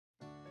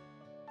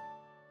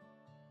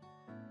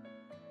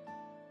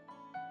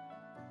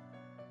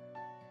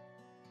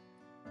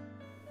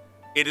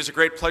It is a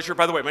great pleasure.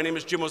 By the way, my name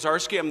is Jim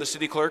Ozarski. I'm the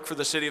City Clerk for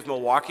the City of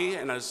Milwaukee,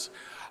 and as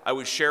I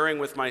was sharing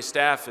with my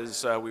staff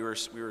as we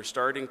were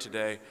starting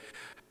today,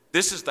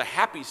 this is the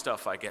happy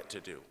stuff I get to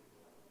do.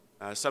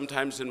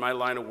 Sometimes in my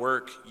line of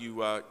work,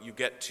 you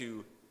get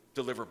to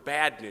deliver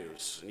bad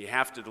news, and you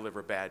have to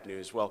deliver bad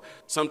news. Well,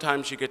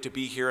 sometimes you get to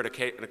be here at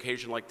an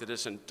occasion like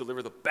this and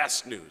deliver the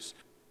best news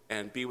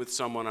and be with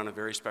someone on a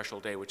very special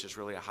day, which is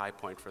really a high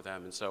point for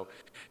them. And so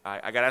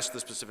I got asked the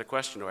specific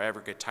question, do I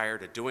ever get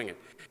tired of doing it?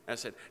 And I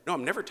said, no,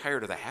 I'm never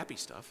tired of the happy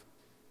stuff.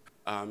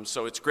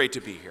 So it's great to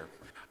be here.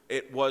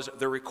 It was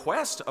the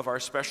request of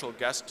our special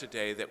guest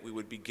today that we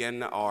would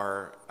begin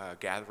our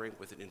gathering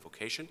with an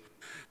invocation.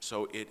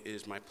 So it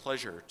is my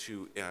pleasure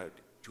to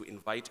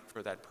invite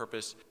for that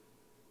purpose,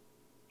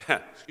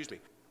 excuse me,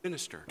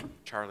 Minister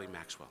Charlie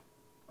Maxwell.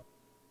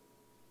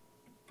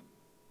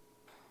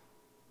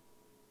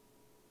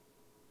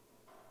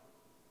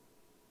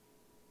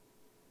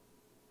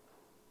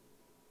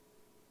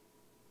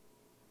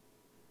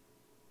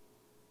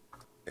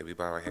 May we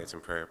bow our heads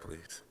in prayer,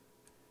 please.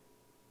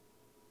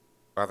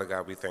 Father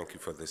God, we thank you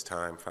for this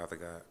time, Father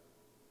God.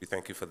 We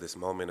thank you for this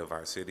moment of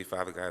our city,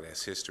 Father God,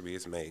 as history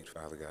is made,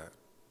 Father God.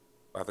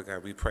 Father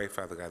God, we pray,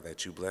 Father God,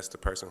 that you bless the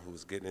person who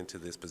is getting into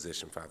this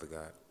position, Father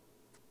God.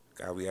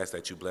 God, we ask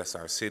that you bless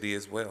our city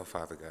as well,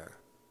 Father God.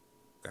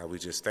 God, we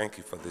just thank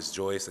you for this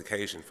joyous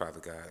occasion,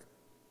 Father God.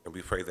 And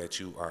we pray that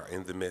you are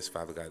in the midst,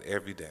 Father God,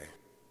 every day.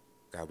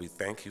 God, we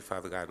thank you,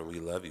 Father God, and we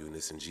love you. And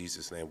it's in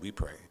Jesus' name we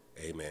pray.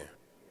 Amen.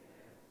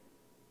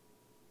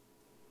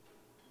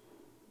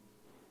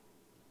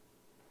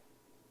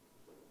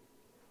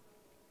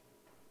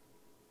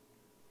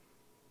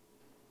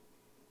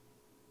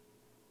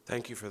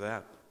 Thank you for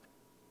that.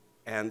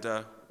 And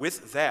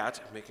with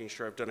that, making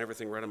sure I've done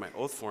everything right on my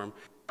oath form,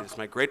 it's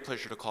my great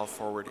pleasure to call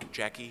forward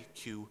Jackie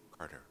Q.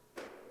 Carter.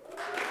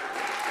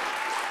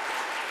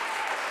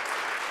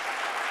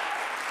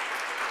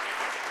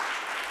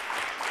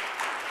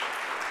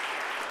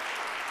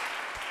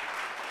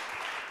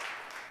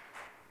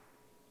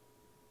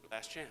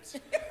 Last chance.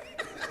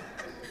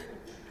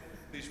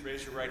 Please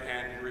raise your right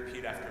hand and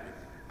repeat after me.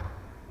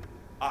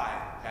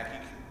 I, Jackie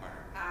Q.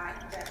 Carter. I,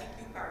 Jackie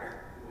Q. Carter.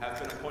 Have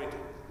been appointed.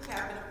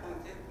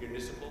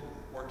 Municipal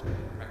Port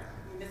Director.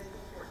 Municipal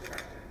Port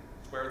Director.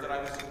 Swear that I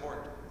will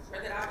support.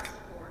 Swear that I will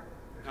support.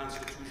 The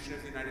Constitution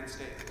of the United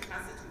States. The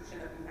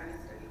Constitution of the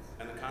United States.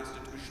 And the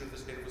Constitution of the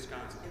State of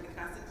Wisconsin. And the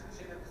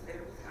Constitution of the State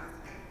of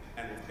Wisconsin.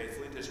 And will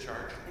faithfully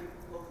discharge. And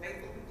will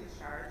faithfully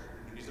discharge.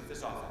 The duties of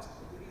this office.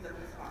 The duties of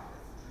this office.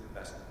 To the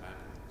best of my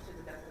ability. To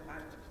the best of my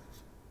ability.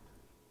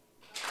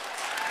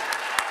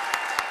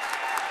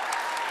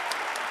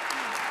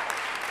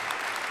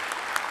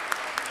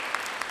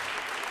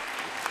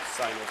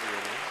 Sign over your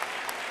name.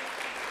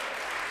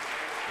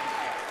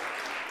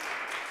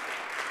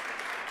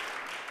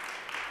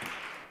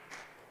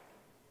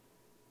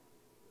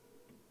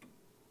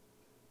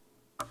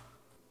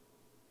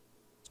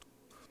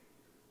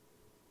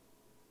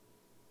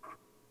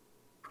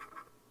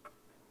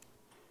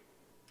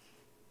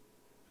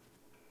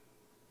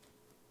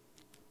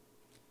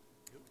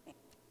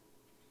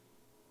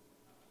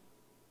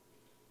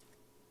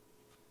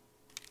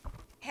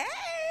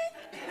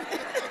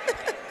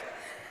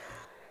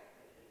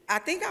 I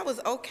think I was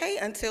okay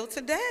until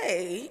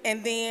today.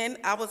 And then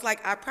I was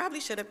like, I probably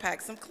should have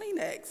packed some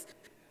Kleenex.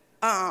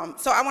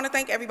 So I want to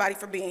thank everybody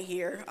for being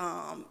here.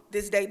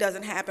 This day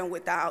doesn't happen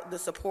without the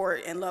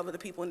support and love of the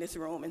people in this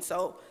room. And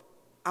so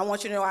I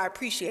want you to know I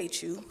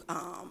appreciate you.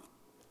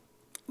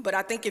 But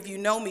I think if you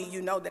know me,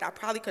 you know that I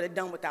probably could have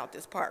done without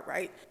this part,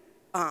 right?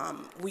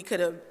 We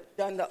could have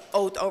done the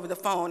oath over the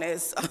phone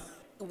as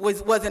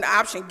was an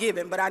option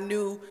given, but I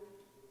knew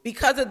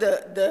because of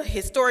the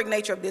historic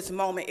nature of this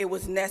moment, it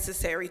was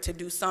necessary to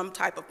do some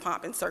type of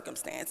pomp and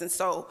circumstance. And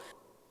so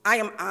I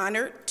am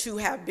honored to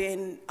have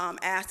been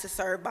asked to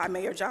serve by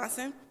Mayor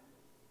Johnson.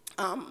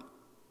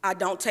 I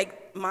don't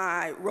take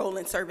my role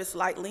in service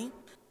lightly.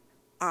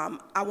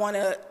 I want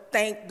to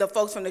thank the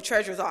folks from the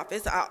Treasurer's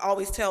Office. I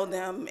always tell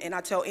them, and I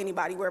tell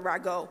anybody wherever I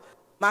go,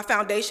 my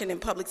foundation in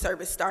public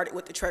service started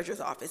with the Treasurer's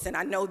Office, and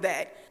I know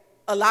that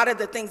a lot of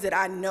the things that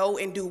I know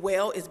and do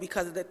well is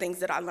because of the things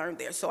that I learned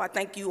there. So I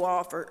thank you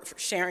all for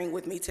sharing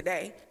with me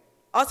today.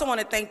 I also want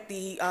to thank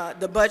the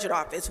Budget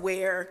Office,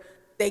 where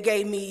they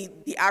gave me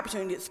the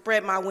opportunity to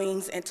spread my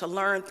wings and to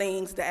learn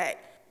things that,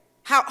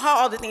 how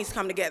all the things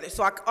come together.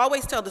 So I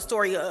always tell the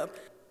story of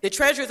the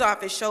Treasurer's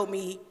Office showed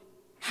me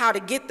how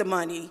to get the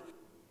money.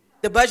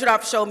 The Budget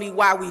Office showed me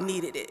why we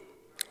needed it.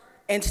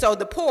 And so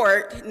the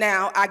port,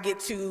 now I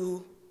get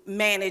to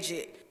manage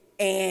it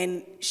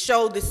and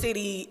show the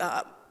city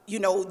you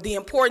know, the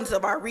importance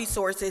of our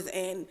resources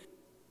and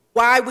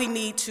why we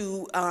need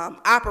to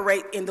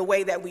operate in the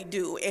way that we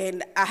do.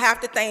 And I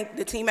have to thank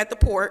the team at the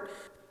port.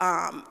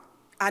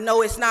 I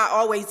know it's not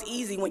always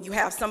easy when you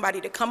have somebody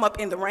to come up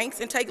in the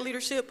ranks and take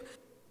leadership,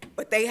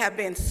 but they have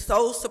been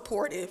so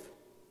supportive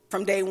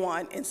from day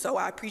one. And so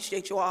I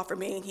appreciate you all for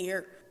being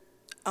here.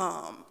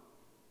 And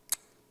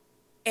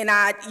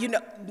I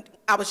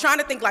was trying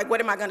to think, like,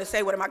 what am I going to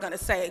say? What am I going to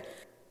say?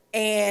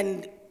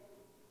 And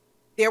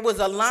there was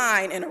a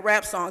line in a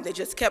rap song that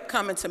just kept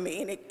coming to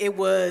me, and it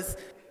was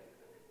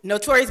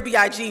Notorious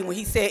B.I.G. when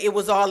he said it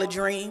was all a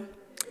dream.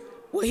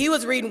 Well, he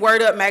was reading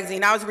Word Up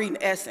magazine, I was reading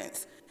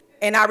Essence.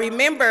 And I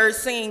remember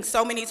seeing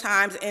so many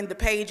times in the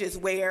pages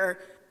where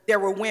there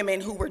were women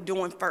who were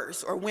doing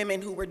first, or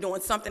women who were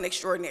doing something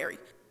extraordinary.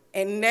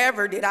 And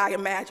never did I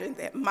imagine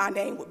that my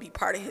name would be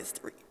part of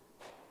history.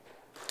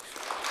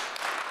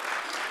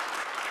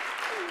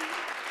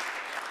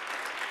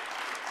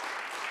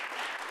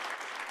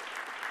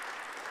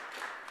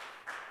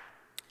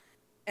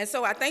 And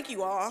so I thank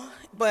you all,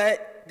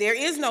 but there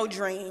is no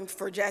dream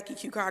for Jackie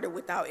Q. Carter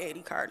without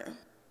Eddie Carter.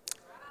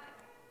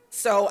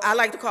 So I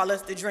like to call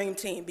us the dream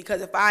team,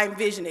 because if I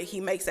envision it, he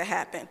makes it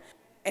happen.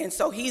 And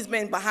so he's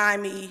been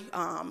behind me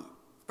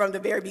from the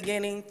very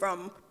beginning,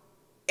 from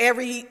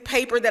every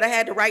paper that I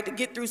had to write to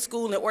get through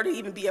school in order to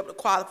even be able to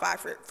qualify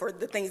for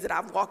the things that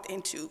I've walked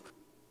into.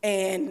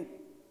 And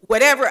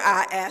whatever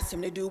I ask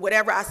him to do,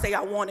 whatever I say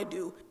I want to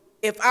do,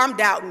 if I'm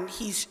doubting,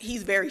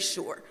 he's very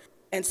sure.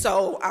 And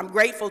so I'm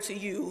grateful to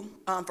you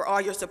for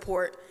all your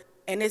support,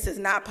 and this is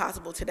not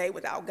possible today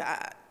without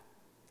God.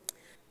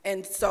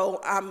 And so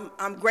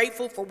I'm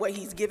grateful for what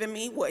he's given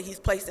me, what he's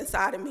placed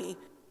inside of me,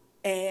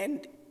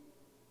 and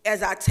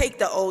as I take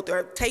the oath,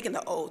 or taking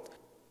the oath,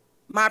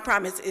 my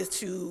promise is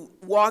to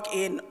walk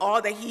in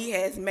all that he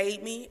has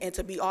made me and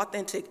to be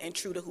authentic and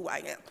true to who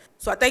I am.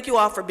 So I thank you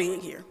all for being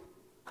here,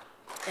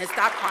 and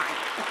stop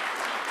crying.